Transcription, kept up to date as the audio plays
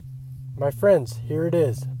My friends, here it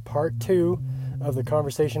is, part 2 of the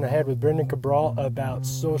conversation I had with Brendan Cabral about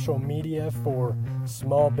social media for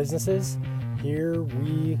small businesses. Here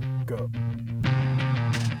we go.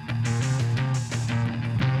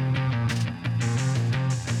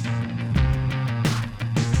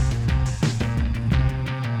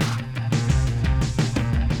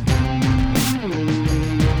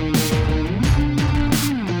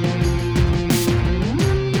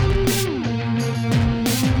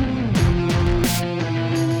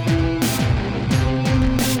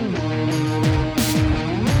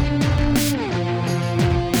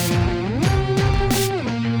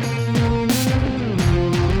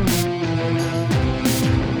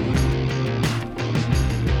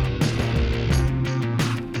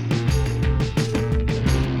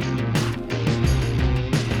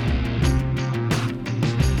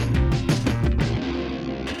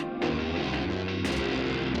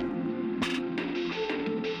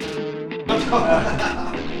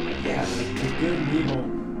 Yeah, the good and evil,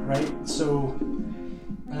 right? So,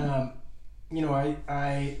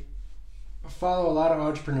 I follow a lot of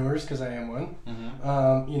entrepreneurs because I am one.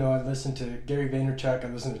 Mm-hmm. I listen to Gary Vaynerchuk, I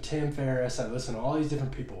listen to Tim Ferriss, I listen to all these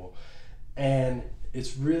different people. And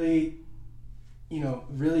it's really,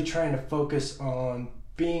 really trying to focus on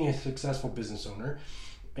being a successful business owner.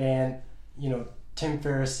 And, Tim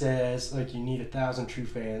Ferriss says, you need 1,000 true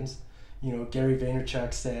fans. Gary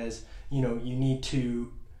Vaynerchuk says, you need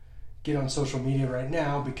to get on social media right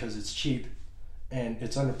now because it's cheap and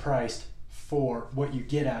it's underpriced for what you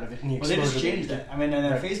get out of it. And the they just changed that. And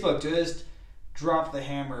then right. Facebook just dropped the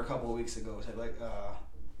hammer a couple of weeks ago. Said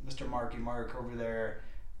Mr. Marky Mark over there.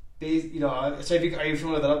 So are you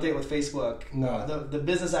familiar with that update with Facebook? No. The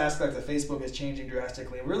business aspect of Facebook is changing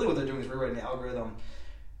drastically. And really what they're doing is rewriting the algorithm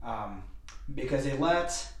because they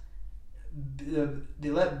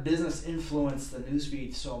let business influence the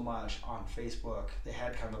newsfeed so much on Facebook. They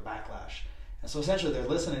had kind of a backlash, and so essentially they're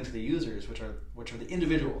listening to the users, which are the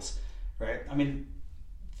individuals, right?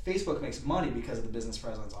 Facebook makes money because of the business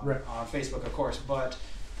presence on Facebook, of course, but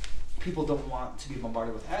people don't want to be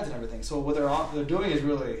bombarded with ads and everything. So what they're doing is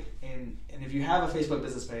really, and if you have a Facebook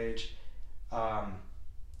business page,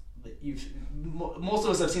 most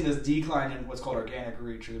of us have seen this decline in what's called organic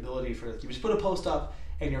reach, or the ability for you just put a post up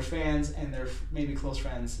and your fans and their maybe close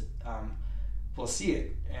friends will see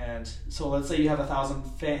it. And so let's say you have 1,000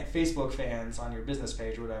 Facebook fans on your business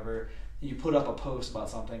page or whatever, and you put up a post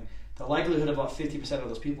about something, the likelihood of about 50% of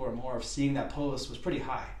those people or more of seeing that post was pretty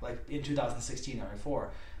high, like in 2016 or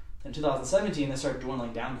before. In 2017, it started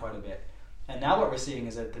dwindling down quite a bit. And now what we're seeing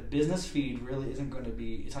is that the business feed really isn't going to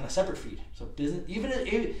be, it's on a separate feed. So business,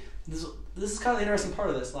 this is kind of the interesting part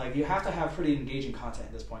of this. You have to have pretty engaging content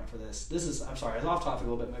at this point for this. I'm sorry, I was off topic a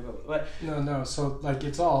little bit, maybe, but no. So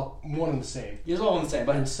it's all one and the same. It's all one and the same.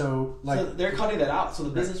 But and so they're cutting that out. So the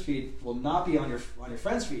business feed will not be on your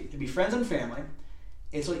friends' feed. It'll be friends and family.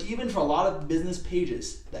 And so even for a lot of business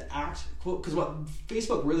pages that act, because what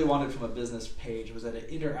Facebook really wanted from a business page was that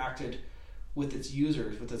it interacted with its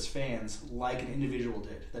users, with its fans, like an individual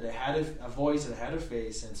did. That it had a voice, it had a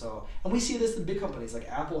face, and we see this in big companies like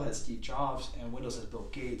Apple has Steve Jobs and Windows has Bill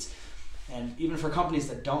Gates, and even for companies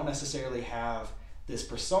that don't necessarily have this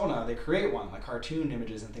persona, they create one, like cartoon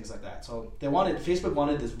images and things like that. So Facebook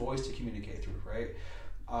wanted this voice to communicate through, right?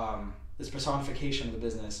 This personification of the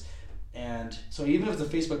business, and so even if it's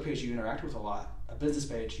a Facebook page you interact with a lot, a business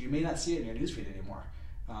page, you may not see it in your newsfeed anymore.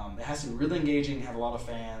 It has to be really engaging, have a lot of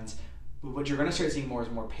fans. But what you're going to start seeing more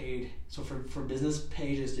is more paid. So for business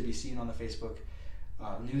pages to be seen on the Facebook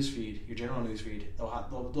newsfeed, your general newsfeed,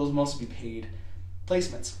 those mostly be paid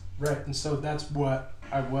placements. Right, and so that's what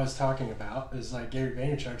I was talking about. Is like Gary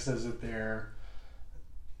Vaynerchuk says that they're,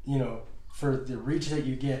 for the reach that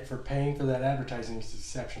you get for paying for that advertising is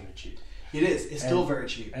exceptionally cheap. It is. It's still very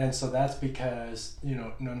cheap. And so that's because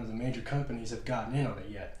none of the major companies have gotten in on it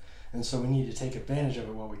yet, and so we need to take advantage of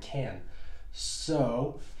it while we can.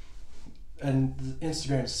 So. And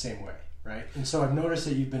Instagram's the same way, right? And so I've noticed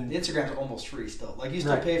that you've been... Instagram's almost free still. You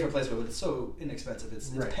still pay for placement, but it's so inexpensive. It's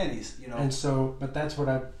pennies, And so, but that's what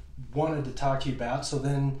I wanted to talk to you about.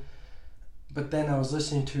 But then I was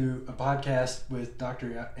listening to a podcast with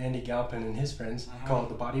Dr. Andy Galpin and his friends called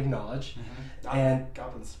The Body of Knowledge. And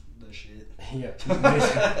Galpin's the shit. Yeah, he's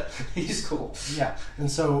amazing. He's cool. Yeah, and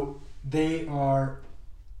so they were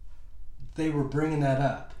bringing that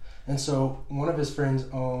up. And so one of his friends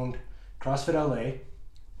owned CrossFit LA.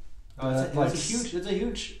 It's a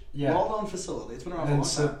huge, well-known facility. It's been around for a long time. And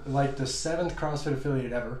so, the 7th CrossFit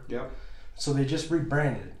affiliate ever. Yep. So they just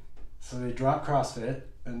rebranded. So they dropped CrossFit,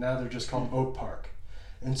 and now they're just called Oak Park.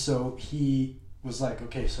 And so he was like,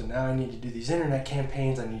 okay, so now I need to do these internet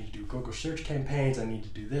campaigns. I need to do Google search campaigns. I need to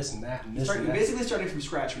do this and that and this. You're basically starting from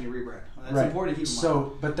scratch when you rebrand. That's right. important to keep in mind.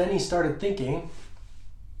 So, but then he started thinking,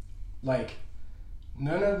 like,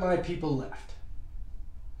 none of my people left.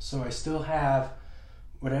 So I still have,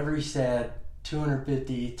 whatever he said,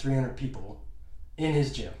 250, 300 people in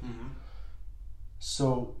his gym. Mm-hmm.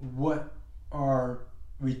 So what are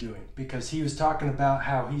we doing? Because he was talking about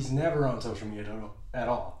how he's never on social media at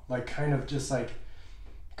all. Like, kind of just like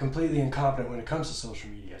completely incompetent when it comes to social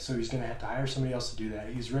media. So he's going to have to hire somebody else to do that.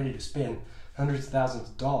 He was ready to spend hundreds of thousands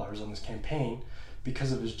of dollars on this campaign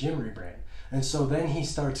because of his gym rebrand. And so then he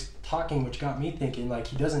starts talking, which got me thinking, like,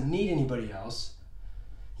 he doesn't need anybody else.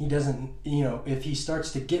 He doesn't, if he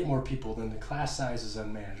starts to get more people, then the class size is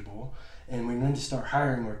unmanageable. And we need to start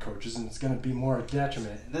hiring more coaches, and it's going to be more a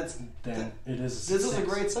detriment than it is a success. This is a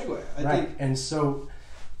great segue. I think, and so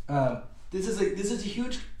this is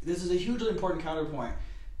a hugely important counterpoint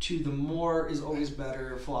to the more is always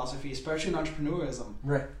better philosophy, especially in entrepreneurism.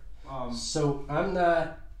 Right. So I'm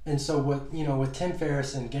not, and so what, with Tim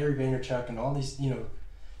Ferriss and Gary Vaynerchuk and all these,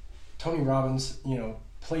 Tony Robbins,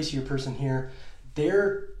 place your person here,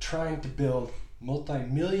 they're trying to build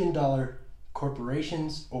multi-million-dollar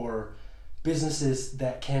corporations or businesses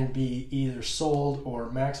that can be either sold or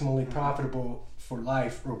maximally profitable for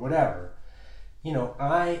life or whatever.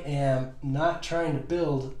 I am not trying to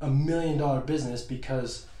build $1 million business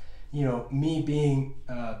because, me being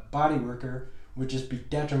a body worker would just be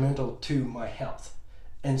detrimental to my health.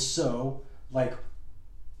 And so,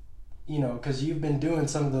 because you've been doing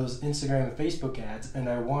some of those Instagram and Facebook ads, and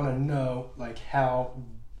I want to know,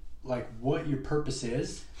 what your purpose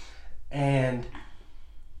is, and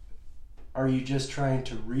are you just trying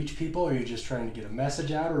to reach people? Are you just trying to get a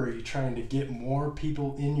message out? Or are you trying to get more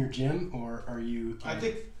people in your gym? Or are you... I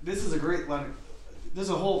think this is a great... There's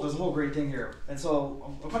a whole great thing here. And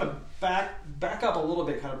so I'm kind of back up a little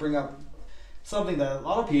bit, kind of bring up something that a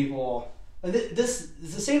lot of people... This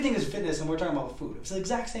is the same thing as fitness, and we're talking about food. It's the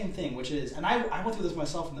exact same thing, which is... And I went through this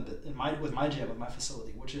myself with my gym, with my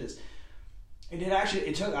facility, which is... I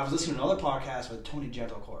was listening to another podcast with Tony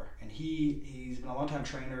Gentlecore, and he's been a long time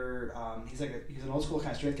trainer. He's an old school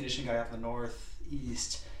kind of strength conditioning guy up in the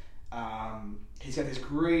Northeast. He's got these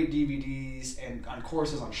great DVDs and on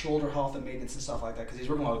courses on shoulder health and maintenance and stuff like that because he's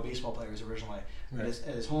working a lot with baseball players originally at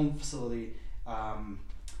his home facility. And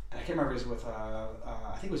I can't remember if it was with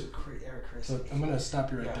I think it was with Eric Chris. So I'm gonna stop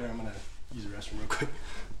you right there. I'm gonna use the restroom real quick.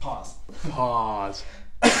 Pause. All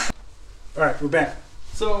right, we're back.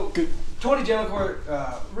 So good. Tony Gentlecore,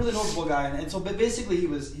 really notable guy, and so basically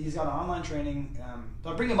he's got an online training.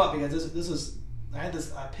 I'll bring him up because I had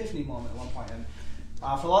this epiphany moment at one point, and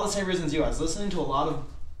for a lot of the same reasons you, I was listening to a lot of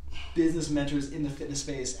business mentors in the fitness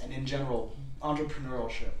space and in general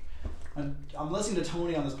entrepreneurship. And I'm listening to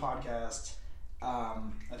Tony on this podcast. I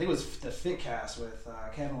think it was the Fitcast with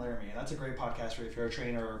Kevin Laramie, and that's a great podcast for if you're a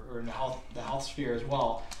trainer or in the health sphere as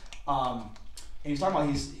well. And he's talking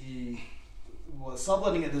about he was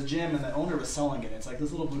subletting at this gym, and the owner was selling it. It's like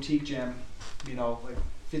this little boutique gym, like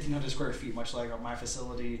 1,500 square feet, much like my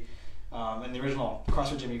facility and the original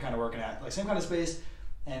CrossFit gym you're kind of working at, like same kind of space.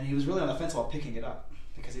 And he was really on the fence about picking it up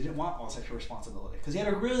because he didn't want all this extra responsibility, because he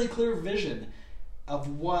had a really clear vision of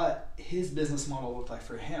what his business model looked like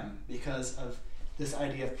for him because of this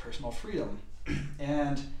idea of personal freedom.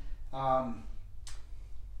 And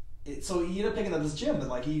so he ended up picking up this gym,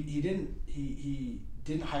 but he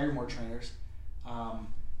didn't hire more trainers.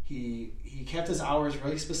 He kept his hours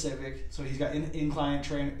really specific, so he's got in-person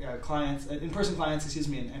clients,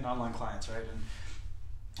 and online clients, right? And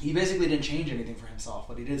he basically didn't change anything for himself,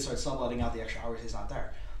 but he did start subletting out the extra hours he's not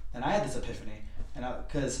there. And I had this epiphany, and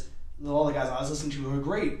because all the guys I was listening to were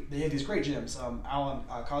great. They had these great gyms. Alan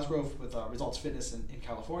Cosgrove with Results Fitness in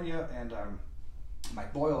California, and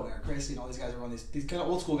Mike Boyle and Eric Tracy, and all these guys are on these kind of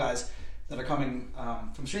old school guys that are coming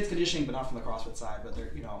from strength conditioning, but not from the CrossFit side. But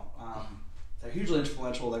they're they're hugely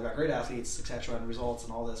influential. They've got great athletes, etc., and results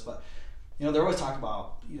and all this. But they're always talking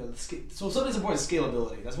about so something's important is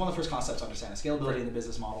scalability. That's one of the first concepts to understand: is scalability in the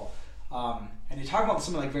business model. And you talk about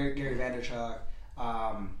something like Gary Vaynerchuk,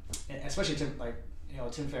 especially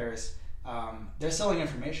Tim Ferriss. They're selling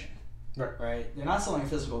information, right? They're not selling a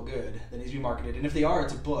physical good that needs to be marketed, and if they are,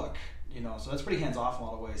 it's a book. So that's pretty hands off in a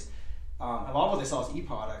lot of ways. A lot of what they sell is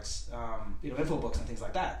e-products, info books and things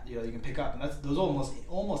like that. You can pick up, and those are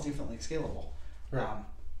almost infinitely scalable. Right.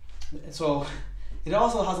 And so it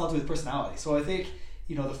also has a lot to do with personality. So I think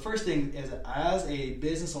the first thing is, as a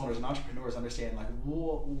business owner, as an entrepreneur, is understand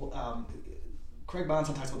Craig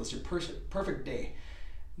Bonson talks about this your perfect day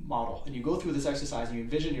model, and you go through this exercise and you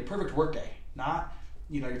envision your perfect work day, not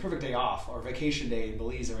your perfect day off or vacation day in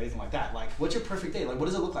Belize or anything like that. Like, what's your perfect day? Like, what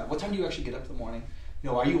does it look like? What time do you actually get up in the morning?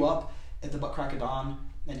 Are you up at the butt crack of dawn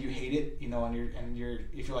and you hate it? And you're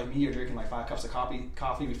if you're like me, you're drinking like 5 cups of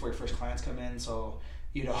coffee before your first clients come in. So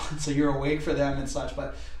so you're awake for them and such.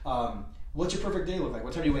 But what's your perfect day look like?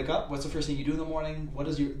 What time do you wake up? What's the first thing you do in the morning? What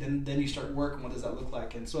does then you start work, and what does that look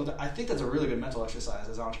like? And so I think that's a really good mental exercise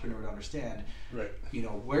as an entrepreneur to understand. Right.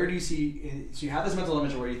 Where do you see? So you have this mental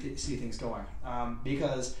image of where you see things going.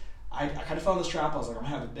 Because I kind of fell in this trap. I was like, I'm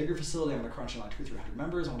gonna have a bigger facility. I'm gonna crunch in like 200-300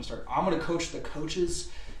 members. I'm gonna coach the coaches.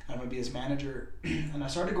 I'm gonna be his manager. And I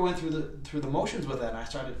started going through the motions with it. And I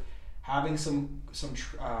started having some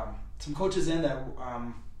coaches in that.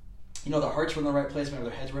 Their hearts were in the right place, maybe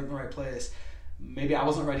their heads were in the right place. Maybe I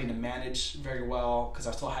wasn't ready to manage very well because I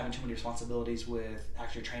was still having too many responsibilities with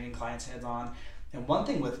actually training clients heads on. And one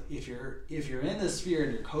thing with if you're in this sphere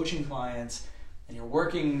and you're coaching clients and you're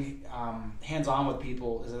working hands on with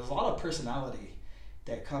people, is there's a lot of personality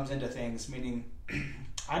that comes into things. Meaning,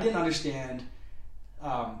 I didn't understand,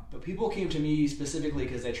 but people came to me specifically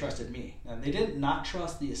because they trusted me, and they did not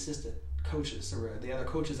trust the assistant coaches or the other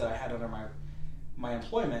coaches that I had under my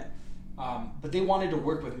employment. But they wanted to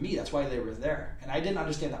work with me. That's why they were there. And I didn't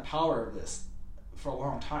understand the power of this for a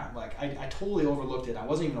long time. Like, I totally overlooked it. I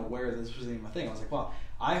wasn't even aware that this was even a thing. I was like, well,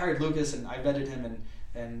 I hired Lucas and I vetted him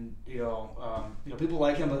and people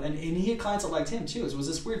like him, and he had clients that liked him too. It was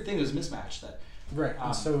this weird thing. It was mismatched that. Right.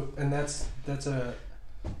 And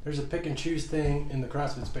there's a pick and choose thing in the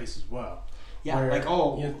CrossFit space as well. Yeah. Where,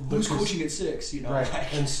 who's coaching at 6? Right.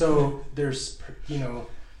 Like, and so there's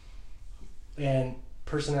and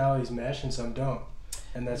personalities mesh and some don't,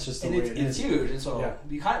 and that's just the way it is. It's huge, and so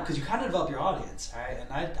you kind of develop your audience, right?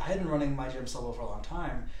 And I had been running my gym solo for a long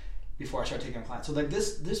time before I started taking on clients. So like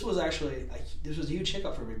this was actually this was a huge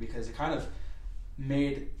hiccup for me because it kind of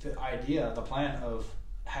made the plan of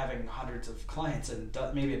having hundreds of clients and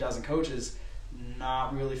maybe a dozen coaches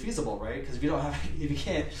not really feasible, right? Because if you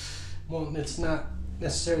can't, well, it's not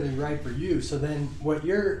necessarily right for you. So then what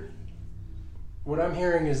I'm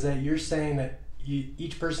hearing is that you're saying that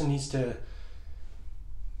each person needs to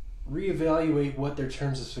reevaluate what their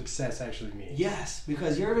terms of success actually mean. Yes,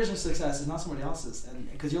 because your vision of success is not somebody else's,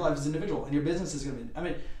 and because your life is individual, and your business is going to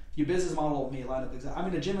be. Your business model may line up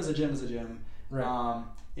exactly. A gym is a gym is a gym. Right.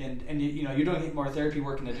 And you're doing more therapy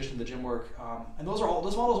work in addition to the gym work, and those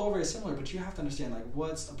models are all very similar. But you have to understand like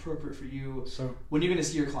what's appropriate for you. So when you're going to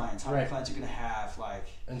see your clients, how many clients you're going to have, like.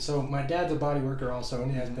 And so my dad's a body worker also,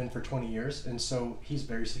 and he has been for 20 years, and so he's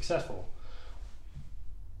very successful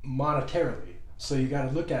monetarily. So you got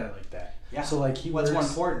to look at it like that. Yeah. So like what's more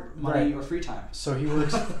important, money or free time? So he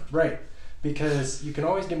works right, because you can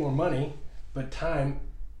always get more money, but time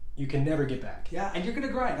you can never get back. Yeah, and you're going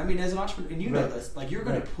to grind. I mean, as an entrepreneur, and you know this, like you're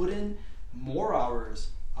going to put in more hours.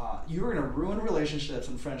 You're going to ruin relationships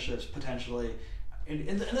and friendships potentially. And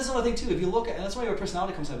this is another thing too. If you look at, and that's why your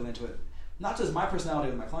personality comes heavily into it. Not just my personality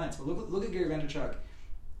with my clients, but look at Gary Vaynerchuk.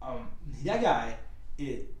 That guy,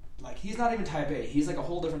 he's not even type A. He's like a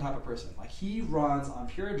whole different type of person. Like he runs on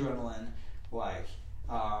pure adrenaline. Like,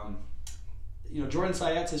 Jordan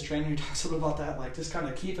Sayet's his trainer. He talks a little about that. Like, just kind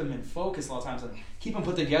of keep him in focus a lot of times and keep him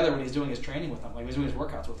put together when he's doing his training with them. Like, he's doing his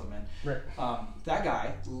workouts with them. And that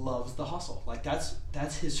guy loves the hustle. Like,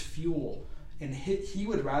 that's his fuel. And he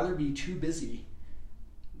would rather be too busy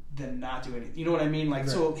than not do anything. You know what I mean? Like,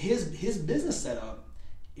 so his business setup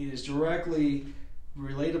is directly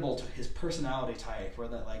relatable to his personality type, where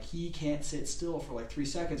that like he can't sit still for like 3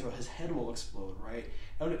 seconds or his head will explode, right?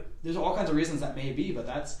 And there's all kinds of reasons that may be, but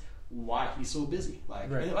that's why he's so busy. Like,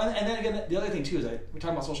 and then again, the other thing too is that we're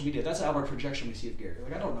talking about social media. That's the outward projection we see of Gary.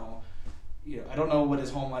 Like, I don't know, I don't know what his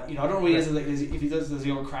home life. I don't know what he is. If he does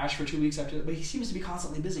he ever crash for 2 weeks after? But he seems to be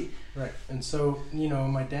constantly busy. Right, and so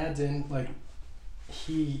my dad's in like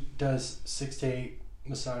he does 6 to 8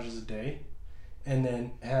 massages a day. And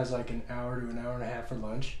then has like an hour to an hour and a half for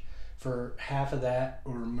lunch. For half of that,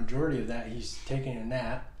 or majority of that, he's taking a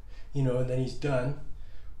nap, and then he's done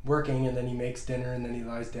working, and then he makes dinner, and then he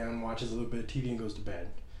lies down, watches a little bit of TV, and goes to bed.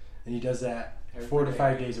 And he does that 4 to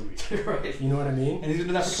 5 days a week. Right. You know what I mean? And he's been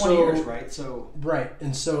doing that for 20 years, right? So right,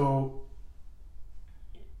 and so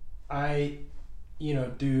I,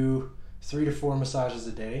 do 3 to 4 massages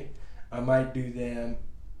a day. I might do them,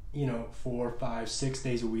 4, 5, 6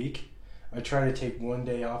 days a week. I try to take 1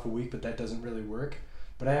 day off a week, but that doesn't really work.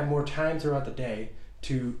 But I have more time throughout the day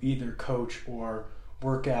to either coach or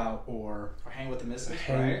work out or hang with the missus,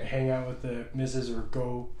 hang out with the missus, or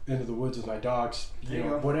go into the woods with my dogs,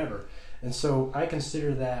 whatever. And so I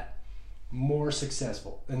consider that more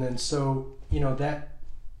successful. And then so, that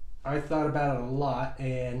I thought about it a lot,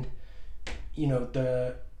 and you know,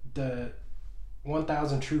 the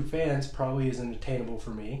 1,000 true fans probably isn't attainable for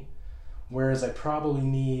me, whereas I probably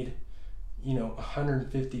need, you know,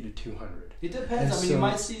 150 to 200. It depends. I mean, you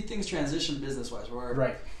might see things transition business-wise, where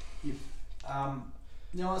right.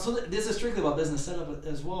 You know, so this is strictly about business setup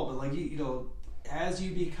as well. But like you know, as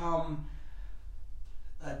you become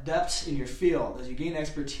adept in your field, as you gain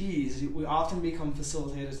expertise, we often become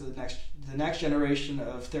facilitators to the next generation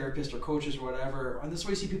of therapists or coaches or whatever. And this is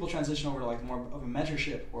where you see people transition over to like more of a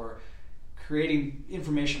mentorship or creating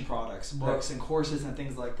information products, books, and courses and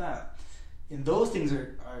things like that. And those things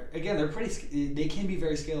are again, they can be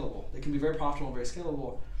very scalable. They can be very profitable and very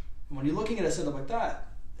scalable. And when you're looking at a setup like that,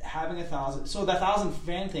 having 1,000, so that 1,000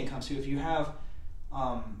 fan thing comes to, if you have,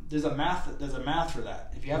 there's a math for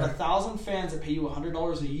that. If you have 1,000 fans that pay you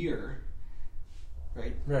 $100 a year,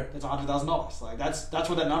 right? That's $100,000. Like that's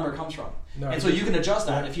where that number comes from. No, and so you can adjust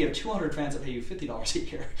that if you have 200 fans that pay you $50 a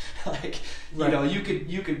year. Like you know, you could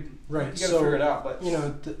you got to figure it out. But you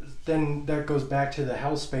know, then that goes back to the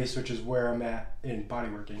health space, which is where I'm at in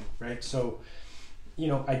bodyworking, right? So, you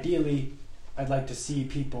know, ideally, I'd like to see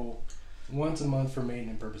people once a month for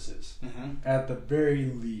maintenance purposes. At the very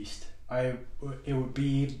least, it would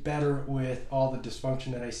be better with all the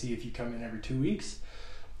dysfunction that I see if you come in every 2 weeks.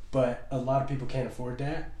 But a lot of people can't afford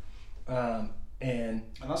that, and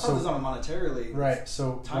that's not something monetarily. Right.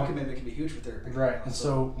 So time commitment can be huge for therapy. Right. And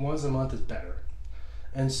so once a month is better,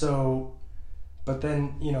 and so, but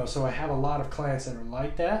then you know, so I have a lot of clients that are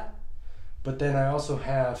like that, but then I also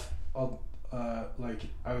have like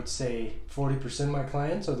I would say 40% of my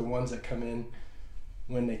clients are the ones that come in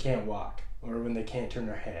when they can't walk or when they can't turn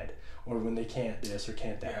their head or when they can't this or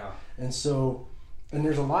can't that. Yeah. And so, and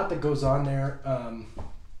there's a lot that goes on there.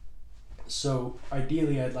 So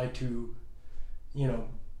ideally, I'd like to, you know,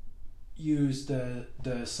 use the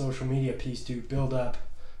social media piece to build up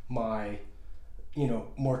my, you know,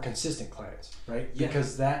 more consistent clients, right? Yeah.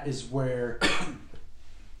 Because that is where,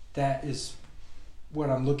 that is what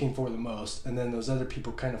I'm looking for the most, and then those other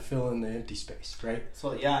people kind of fill in the empty space, right?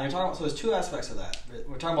 So yeah, and you're talking about, so there's two aspects of that.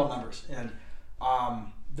 We're talking about numbers, and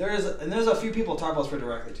there's a few people talk about this very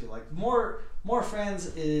directly too. Like more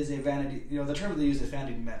fans is a vanity. You know, the term that they use is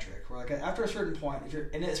vanity metric. Where like after a certain point,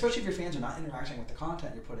 and especially if your fans are not interacting with the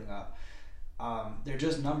content you're putting up, they're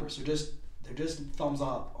just numbers. They're just thumbs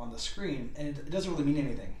up on the screen, and it doesn't really mean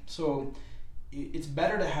anything. So it's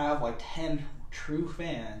better to have like 10 true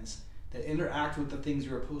fans that interact with the things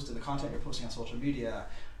you're posting, the content you're posting on social media,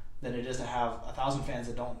 than it is to have 1,000 fans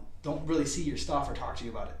that don't really see your stuff or talk to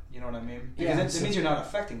you about it. You know what I mean? Because it means you're not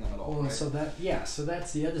affecting them at all. Well, right? So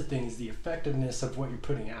that's the other thing, is the effectiveness of what you're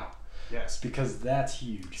putting out. Yes. Because that's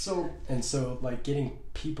huge. So like getting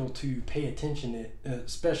people to pay attention,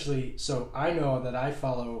 especially, so I know that I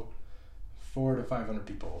follow 400 to 500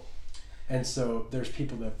 people. And so there's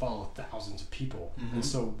people that follow thousands of people. Mm-hmm. And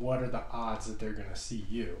so what are the odds that they're going to see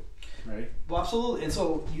you, right? Well, absolutely. And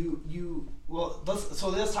so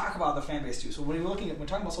let's talk about the fan base too. So when we're talking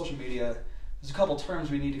about social media, there's a couple terms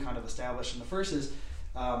we need to kind of establish. And the first is,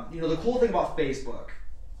 you know, the cool thing about Facebook,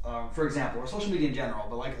 for example, or social media in general,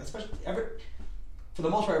 but like especially for the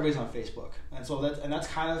most part, everybody's on Facebook. And so that's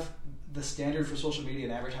kind of the standard for social media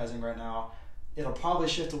and advertising right now. It'll probably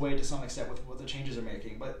shift away to some extent with what the changes are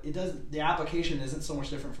making, but the application isn't so much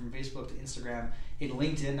different from Facebook to Instagram. And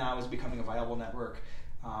LinkedIn now is becoming a viable network.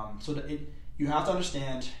 You have to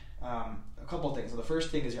understand a couple of things. So the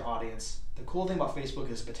first thing is your audience. The cool thing about Facebook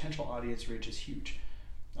is potential audience reach is huge.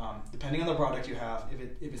 Depending on the product you have,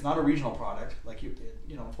 if it's not a regional product, like you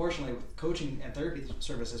know, unfortunately with coaching and therapy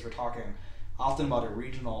services, we're talking often about a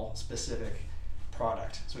regional specific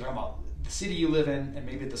product. So we're talking about the city you live in and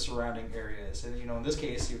maybe the surrounding areas. And you know, in this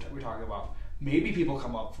case, we're talking about maybe people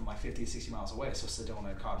come up from like 50, 60 miles away. So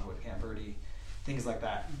Sedona, Cottonwood, Camp Verde, things like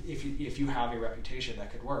that. If you have a reputation,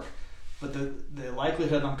 that could work. But the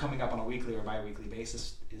likelihood of them coming up on a weekly or bi-weekly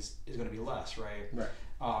basis is going to be less, right? Right.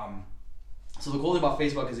 So the cool thing about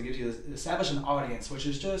Facebook is it gives you establish an audience, which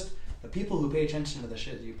is just the people who pay attention to the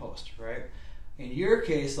shit that you post, right? In your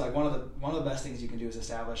case, like one of the best things you can do is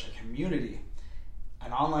establish a community,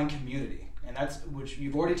 an online community, and that's which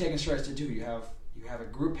you've already taken strides to do. You have a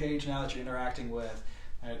group page now that you're interacting with.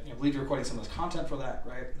 I believe you're recording some of this content for that,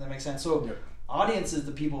 right? That makes sense. So, Audience is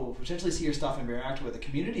the people who potentially see your stuff and be interactive with. The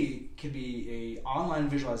community can be a online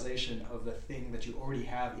visualization of the thing that you already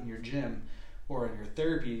have in your gym or in your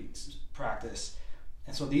therapy practice.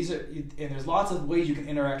 And so there's lots of ways you can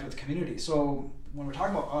interact with the community. So when we're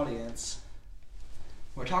talking about audience,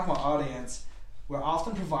 we're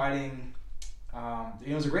often providing.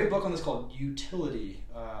 There's a great book on this called Utility.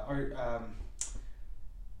 I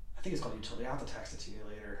I think it's called utility. I'll have to text it to you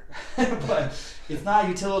later. But it's not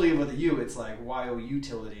utility with a U. It's like YO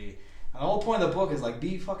utility. And the whole point of the book is like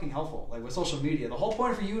be fucking helpful. Like with social media, the whole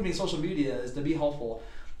point for you being social media is to be helpful.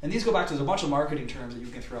 And these go back to, there's a bunch of marketing terms that you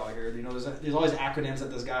can throw out here. You know, there's always acronyms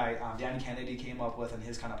that this guy, Dan Kennedy, came up with and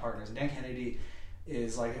his kind of partners. And Dan Kennedy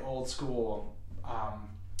is like an old school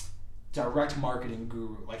direct marketing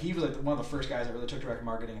guru. Like he was like one of the first guys that really took direct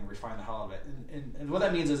marketing and refined the hell of it. And what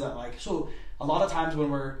that means is that like, so a lot of times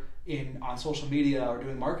when we're on social media or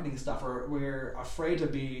doing marketing stuff, or we're afraid to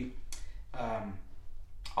be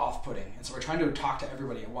off-putting. And so we're trying to talk to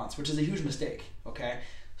everybody at once, which is a huge mistake. Okay.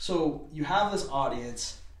 So you have this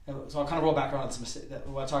audience. So I'll kind of roll back around to this mistake that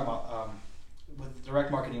what I'm talking about with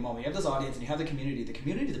direct marketing a moment. You have this audience and you have the community. The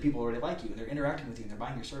community is the people who already like you and they're interacting with you and they're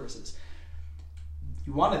buying your services.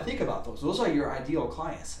 You want to think about those. Those are your ideal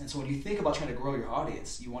clients. And so when you think about trying to grow your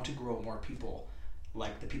audience, you want to grow more people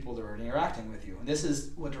like the people that are interacting with you. And this is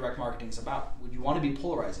what direct marketing is about. You want to be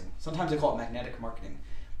polarizing. Sometimes they call it magnetic marketing.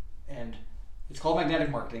 And it's called magnetic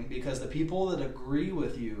marketing because the people that agree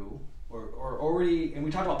with you or already, and we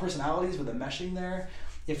talked about personalities with the meshing there,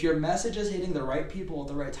 if your message is hitting the right people at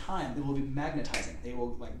the right time, it will be magnetizing. They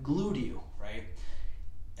will like glue to you, right?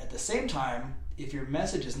 At the same time, if your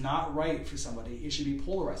message is not right for somebody, it should be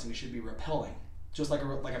polarizing. It should be repelling, just like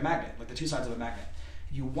a magnet, like the two sides of a magnet.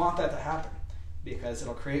 You want that to happen because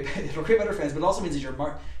it'll create better fans, but it also means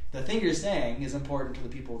that the thing you're saying is important to the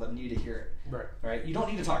people that need to hear it. Right. Right. You don't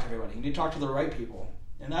need to talk to everybody. You need to talk to the right people,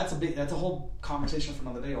 and that's a whole conversation for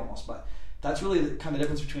another day almost. But that's really the kind of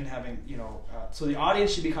difference between having, so the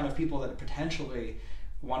audience should be kind of people that potentially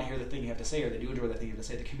want to hear the thing you have to say, or they do enjoy the thing you have to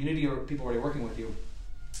say. The community or people already working with you.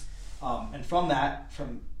 And from that,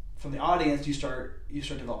 from the audience, you start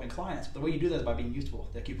developing clients. But the way you do that is by being useful.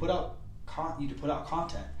 Like you put out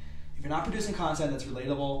content. If you're not producing content that's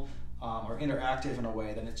relatable or interactive in a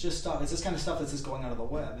way, then it's just stuff. It's this kind of stuff that's just going out of the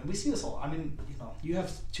web. And we see this a lot. I mean, you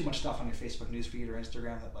have too much stuff on your Facebook newsfeed or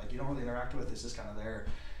Instagram that like you don't really interact with. It's just kind of there.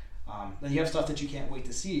 Then you have stuff that you can't wait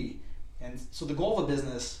to see. And so the goal of a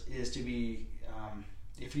business is to be,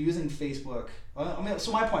 if you're using Facebook,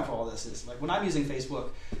 so my point for all this is like when I'm using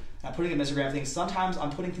Facebook, I'm putting in Instagram things, sometimes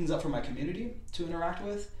I'm putting things up for my community to interact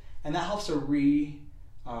with, and that helps to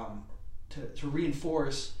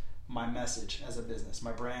reinforce my message as a business,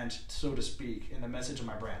 my brand, so to speak, and the message of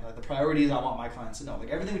my brand. Like the priorities I want my clients to know. Like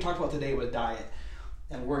everything we talked about today with diet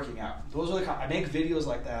and working out. Those are I make videos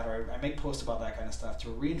like that, or I make posts about that kind of stuff to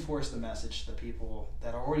reinforce the message to the people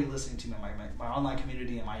that are already listening to me, my online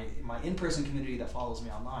community and my in-person community that follows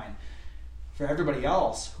me online. For everybody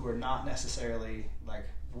else who are not necessarily like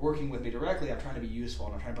working with me directly, I'm trying to be useful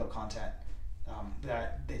and I'm trying to put content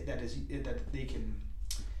that they can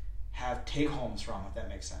have take homes from, if that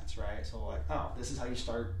makes sense, right? So like, oh, this is how you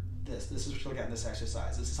start this is what you look at in this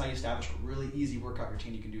exercise. This is how you establish a really easy workout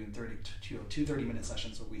routine you can do in 2 30-minute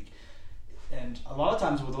sessions a week. And a lot of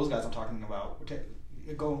times with those guys I'm talking about,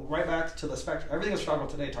 go right back to the spectrum. Everything that's talked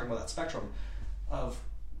about today, talking about that spectrum of,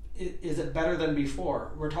 is it better than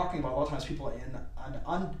before? We're talking about a lot of times people in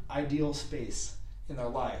an unideal space in their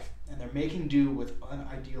life, and they're making do with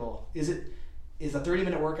unideal. Is a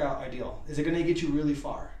 30-minute workout ideal? Is it going to get you really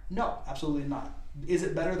far? No, absolutely not. Is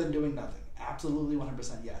it better than doing nothing? Absolutely,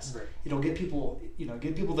 100% yes. Right. It'll get people,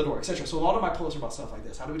 the door, etc. So a lot of my posts are about stuff like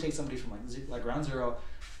this. How do we take somebody from like ground zero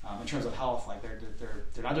in terms of health? Like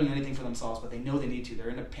they're not doing anything for themselves, but they know they need to. They're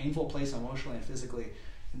in a painful place emotionally and physically,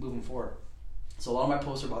 and moving forward. So a lot of my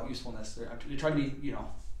posts are about usefulness. They try to be,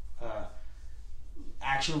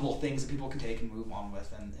 actionable things that people can take and move on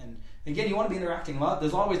with. And again, you want to be interacting.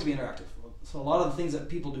 There's a lot of ways to be interactive. So a lot of the things that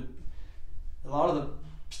people do, a lot of the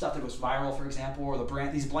stuff that goes viral, for example, or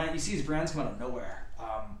you see these brands come out of nowhere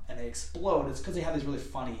and they explode. It's because they have these really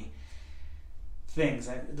funny things.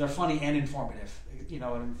 They're funny and informative,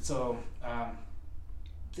 and so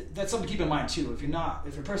that's something to keep in mind too. If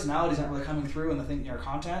your personality's not really coming through in your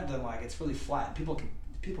content, then like it's really flat. People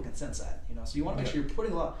can sense that, So you want to make sure you're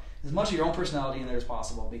putting as much of your own personality in there as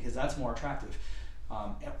possible, because that's more attractive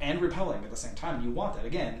and repelling at the same time. And you want that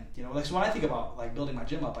again, like so when I think about like building my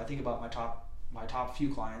gym up, I think about my top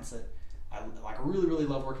few clients that I like really, really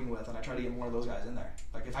love working with, and I try to get more of those guys in there.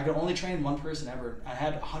 Like if I could only train one person ever, I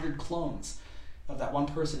had 100 clones of that one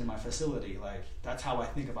person in my facility. Like that's how I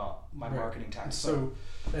think about my marketing tactics. So,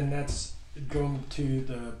 and that's going to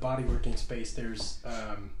the bodyworking space. There's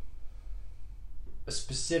a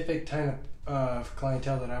specific type of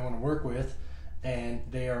clientele that I want to work with, and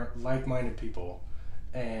they are like-minded people,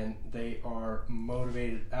 and they are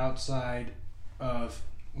motivated outside of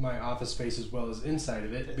my office space as well as inside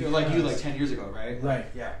of it. You're like you like 10 years ago, right? Right.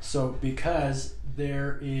 Yeah. So because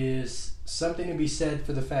there is something to be said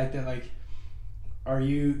for the fact that, like, are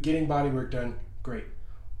you getting body work done? Great.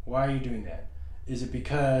 Why are you doing that? Is it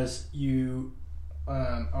because you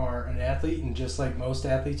are an athlete, and just like most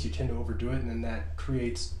athletes, you tend to overdo it, and then that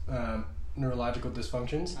creates neurological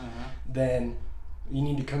dysfunctions? Then you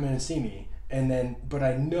need to come in and see me. And then, but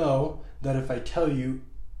I know that if I tell you,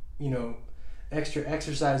 extra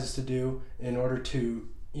exercises to do in order to,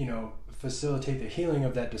 facilitate the healing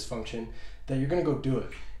of that dysfunction, that you're going to go do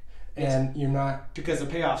it. And you're not... Because the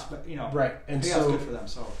payoff's, right. And the payoff's good for them,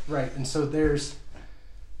 so... Right. And so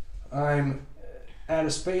I'm at a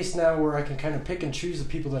space now where I can kind of pick and choose the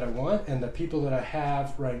people that I want, and the people that I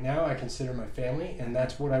have right now I consider my family, and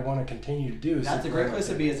that's what I want to continue to do. That's a great place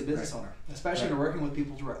to be as a business owner, especially when you're working with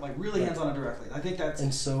people direct, like really hands-on and directly. I think that's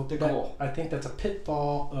the goal. I think that's a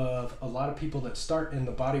pitfall of a lot of people that start in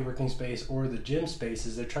the bodyworking space or the gym space,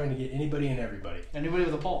 is they're trying to get anybody and everybody. Anybody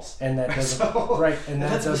with a pulse. And that doesn't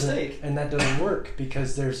and that doesn't work,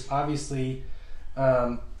 because there's obviously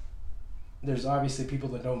people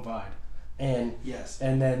that don't vibe. And yes.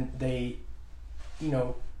 And then they,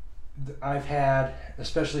 I've had,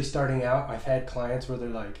 especially starting out, I've had clients where they're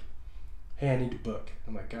like, hey, I need to book.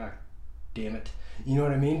 I'm like, God damn it. You know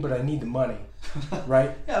what I mean? But I need the money,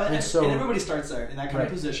 right? Yeah, and everybody starts there in that kind of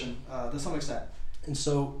position to some extent. And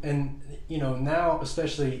so, now,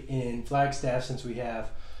 especially in Flagstaff, since we have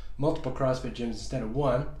multiple CrossFit gyms instead of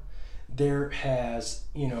one, there has,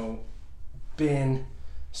 been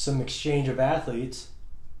some exchange of athletes,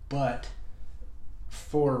 but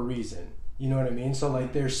for a reason. You know what I mean? So,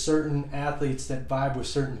 like, there's certain athletes that vibe with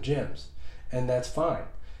certain gyms, and that's fine.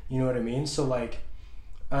 You know what I mean? So, like,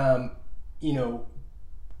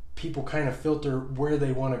 people kind of filter where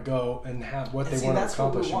they want to go and have what they want to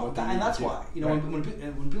accomplish. And that's why,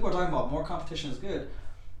 when people are talking about more competition is good,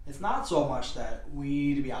 it's not so much that we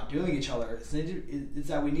need to be outdoing each other. It's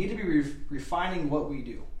that we need to be refining what we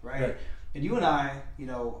do, right? And you and I,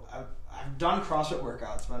 I've done CrossFit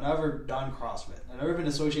workouts, but I've never done CrossFit. I've never been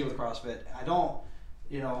associated with CrossFit. I don't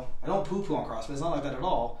poo-poo on CrossFit. It's not like that at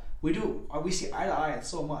all. We see eye to eye in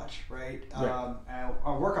so much, right? And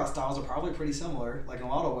our workout styles are probably pretty similar, like in a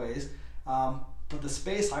lot of ways. But the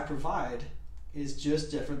space I provide is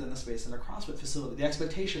just different than the space in a CrossFit facility. The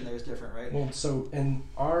expectation there is different, right? Well, so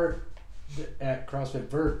at CrossFit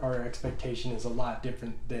Vert, our expectation is a lot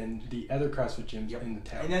different than the other CrossFit gyms in the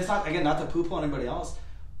town. And it's not to poop on anybody else.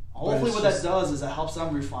 Hopefully what that does is it helps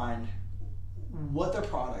them refine what their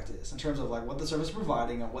product is in terms of like what the service is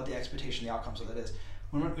providing and what the expectation, the outcomes of that is.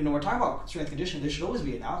 When we're talking about strength conditioning, there should always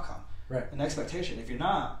be an outcome, an expectation. If you're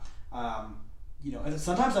not, and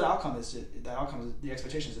sometimes that outcome is the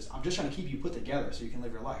expectation is just, I'm just trying to keep you put together so you can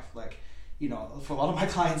live your life. Like, for a lot of my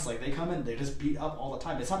clients, like they come in, they just beat up all the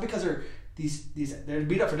time. It's not because they're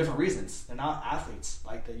beat up for different reasons. They're not athletes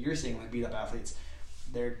like that you're seeing, like beat up athletes.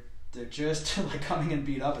 They're just like coming in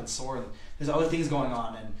beat up and sore, and there's other things going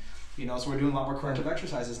on, and so we're doing a lot more corrective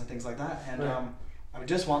exercises and things like that. And I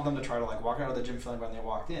just want them to try to like walk out of the gym feeling when they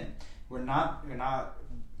walked in. I'm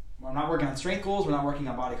not working on strength goals. We're not working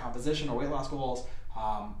on body composition or weight loss goals.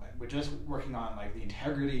 We're just working on like the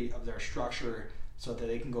integrity of their structure so that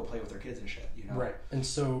they can go play with their kids and shit. Right. And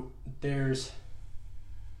so there's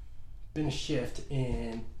been a shift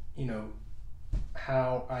in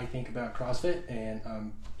how I think about CrossFit,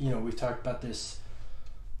 and we've talked about this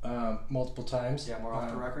multiple times. Yeah, more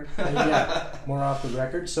off the record. More off the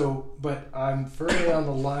record. So, but I'm firmly on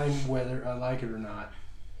the line whether I like it or not,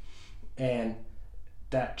 and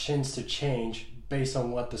that tends to change based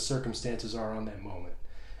on what the circumstances are on that moment.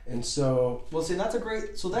 And so, that's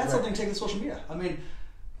something to take to social media. I mean,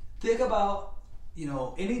 think about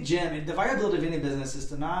any gym. The viability of any business is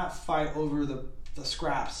to not fight over the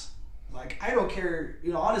scraps. Like, I don't care,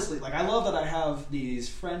 honestly, like, I love that I have these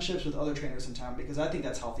friendships with other trainers in town because I think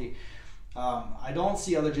that's healthy. I don't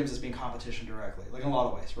see other gyms as being competition directly, like in a lot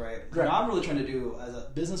of ways, right? What I'm really trying to do as a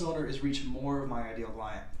business owner is reach more of my ideal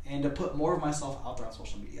client and to put more of myself out there on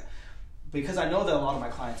social media, because I know that a lot of my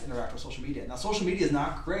clients interact with social media. Now, social media is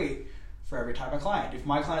not great for every type of client. If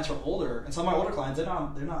my clients are older, and some of my older clients, they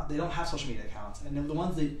don't have social media accounts, and the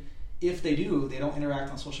ones that, if they do, they don't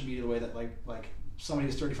interact on social media the way that like somebody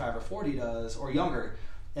who's 35 or 40 does, or younger.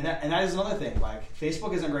 And that is another thing. Like,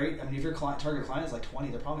 Facebook isn't great. I mean, if your target client is like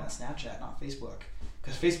 20, they're probably on Snapchat, not Facebook,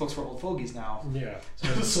 because Facebook's for old fogies now. Yeah.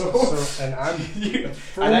 And I'm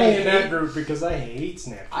firmly in that group because I hate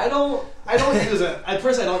Snapchat. I don't use it. I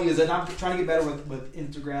personally don't use it. And I'm trying to get better with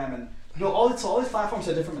Instagram, and all these platforms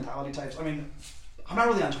have different mentality types. I mean, I'm not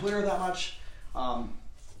really on Twitter that much.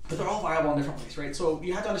 but they're all viable in different ways, right? So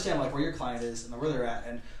you have to understand like where your client is and where they're at.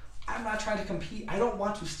 And I'm not trying to compete. I don't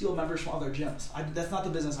want to steal members from other gyms. That's not the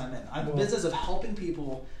business I'm in. I'm in the business of helping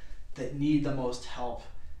people that need the most help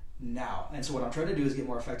now. And so what I'm trying to do is get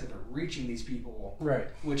more effective at reaching these people. Right.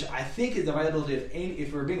 Which I think is the viability of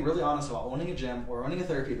if we're being really honest about owning a gym or owning a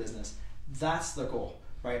therapy business, that's the goal,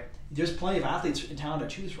 right? There's plenty of athletes in town to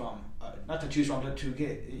choose from, not to choose from, but to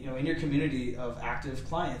get, in your community of active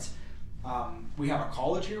clients. We have a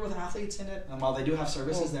college here with athletes in it, and while they do have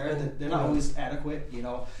services there, they're not always adequate,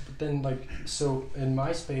 But then, so in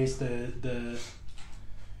my space, the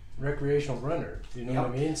recreational runner, what I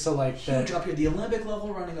mean? So huge up here, the Olympic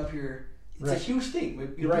level running up here, it's a huge thing.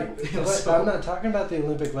 Right. But I'm not talking about the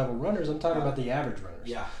Olympic level runners. I'm talking about the average runners.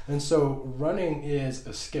 Yeah. And so running is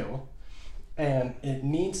a skill, and it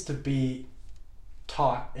needs to be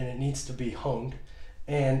taught, and it needs to be honed.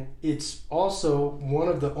 And it's also one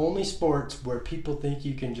of the only sports where people think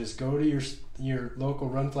you can just go to your local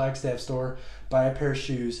Run Flagstaff store, buy a pair of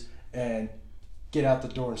shoes, and get out the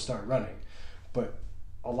door and start running. But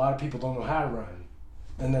a lot of people don't know how to run.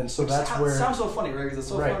 And then so that's where... It sounds so funny, right? Because it's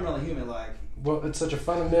so fundamentally human. Well, it's such a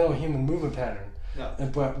fundamental human movement pattern. Yeah.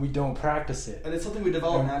 But we don't practice it. And it's something we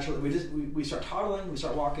develop naturally. We start toddling, we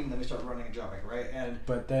start walking, then we start running and jumping, right?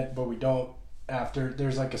 But we don't... After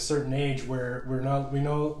there's a certain age where we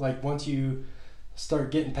know once you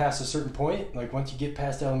start getting past a certain point, once you get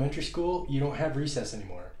past elementary school, you don't have recess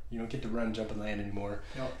anymore. You don't get to run, jump, and land anymore.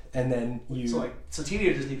 No. And then so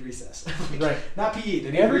teenagers need recess, right? Not PE.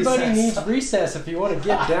 They need Everybody recess. needs recess if you want to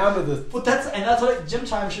get down to the. Well, that's what gym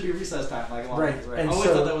time should be. Recess time, right? And I always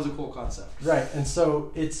thought that was a cool concept. Right, and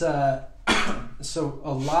so it's so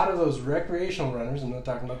a lot of those recreational runners. I'm not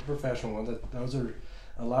talking about the professional ones. Those are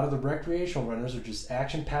a lot of the recreational runners are just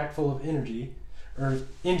action-packed, full of energy or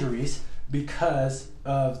injuries because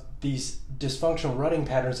of these dysfunctional running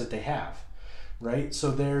patterns that they have. Right, so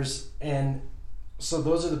those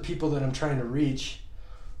are the people that I'm trying to reach,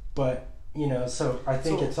 but so I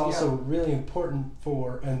think it's also really important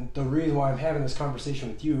and the reason why I'm having this conversation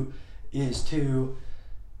with you is to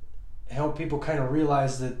help people kind of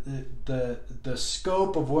realize that the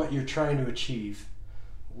scope of what you're trying to achieve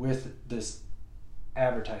with this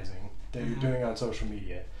advertising that you're doing on social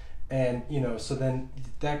media. And so then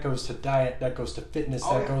that goes to diet, that goes to fitness,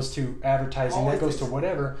 goes to advertising, that goes to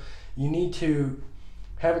whatever. You need to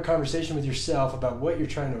have a conversation with yourself about what you're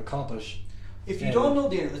trying to accomplish. If you don't know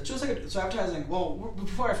the internet, just so advertising. Well,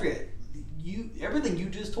 before I forget, everything you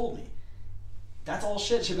just told me, that's all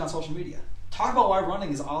shit should be on social media. Talk about why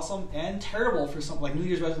running is awesome and terrible for some New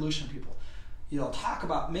Year's resolution people.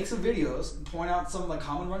 Make some videos, point out some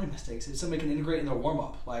common running mistakes. If somebody can integrate in their warm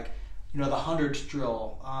up, the 100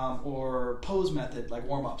 drill or pose method,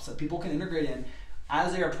 warm ups that people can integrate in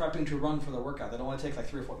as they are prepping to run for their workout. They don't want to take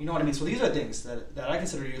 3 or 4. You know what I mean? So these are things that I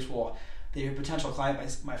consider useful that your potential client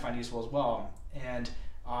might find useful as well. And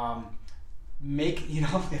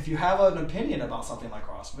if you have an opinion about something like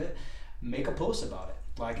CrossFit, make a post about it.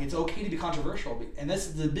 It's okay to be controversial. And that's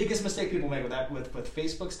the biggest mistake people make with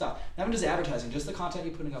Facebook stuff. Not even just advertising, just the content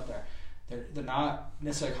you're putting up there. They're not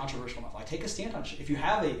necessarily controversial enough. Take a stand on shit. If you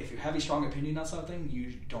have a strong opinion on something,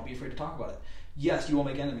 you don't be afraid to talk about it. Yes, you will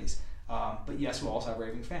make enemies. But yes, we'll also have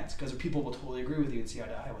raving fans because people will totally agree with you and see eye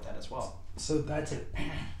to eye with that as well. So that's it,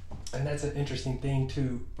 and that's an interesting thing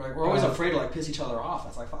too. Right, we're always afraid to piss each other off.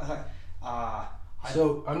 It's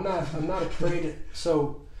so I'm not afraid.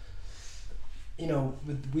 So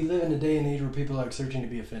we live in a day and age where people are searching to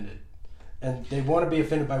be offended, and they want to be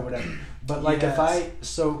offended by whatever. But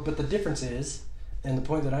but the difference is, and the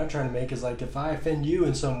point that I'm trying to make is if I offend you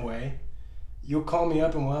in some way, you'll call me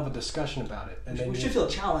up and we'll have a discussion about it. And we should feel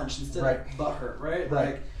challenged instead of butthurt, right?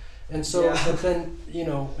 Right. And so, but then,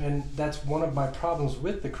 and that's one of my problems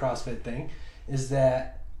with the CrossFit thing is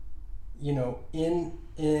that,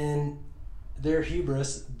 in their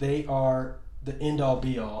hubris, they are the end-all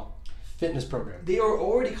be-all fitness program. They are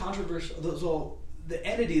already controversial. So the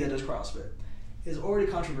entity that is CrossFit is already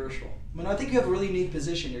controversial. I think you have a really unique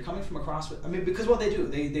position. You're coming from a CrossFit. Because what they do,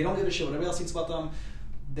 they don't give a shit what everybody else thinks about them.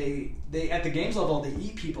 They at the games level, they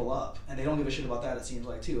eat people up, and they don't give a shit about that, it seems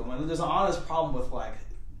too. There's an honest problem with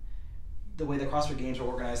the way the CrossFit games are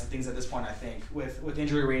organized and things at this point, I think, with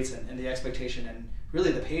injury rates and the expectation and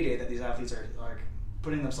really the payday that these athletes are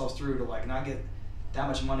putting themselves through to not get that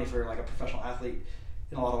much money for a professional athlete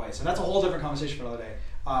in a lot of ways. And that's a whole different conversation for another day.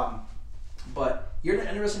 But you're in an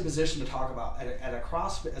interesting position to talk about at a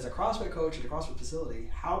CrossFit, as a CrossFit coach at a CrossFit facility,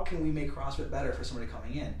 how can we make CrossFit better for somebody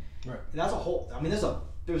coming in? Right. And that's a whole,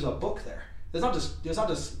 there's a book there. There's not just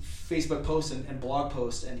Facebook posts and blog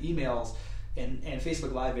posts and emails and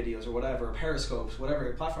Facebook Live videos or whatever, Periscopes,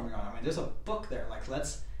 whatever platform you're on. I mean, there's a book there. Like,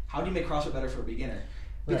 how do you make CrossFit better for a beginner?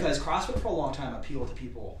 Because CrossFit for a long time appealed to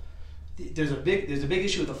people. There's a big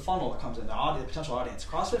issue with the funnel that comes in, the potential audience.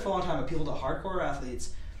 CrossFit for a long time appealed to hardcore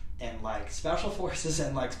athletes and like special forces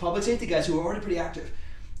and like public safety guys who were already pretty active,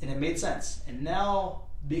 and it made sense. And now,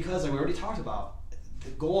 because like we already talked about,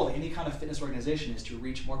 the goal of any kind of fitness organization is to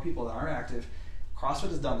reach more people that aren't active. CrossFit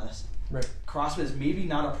has done this. Right. CrossFit is maybe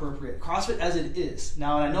not appropriate. CrossFit as it is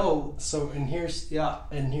now, and I know. So here's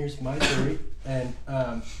my theory, and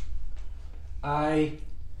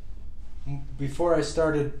before I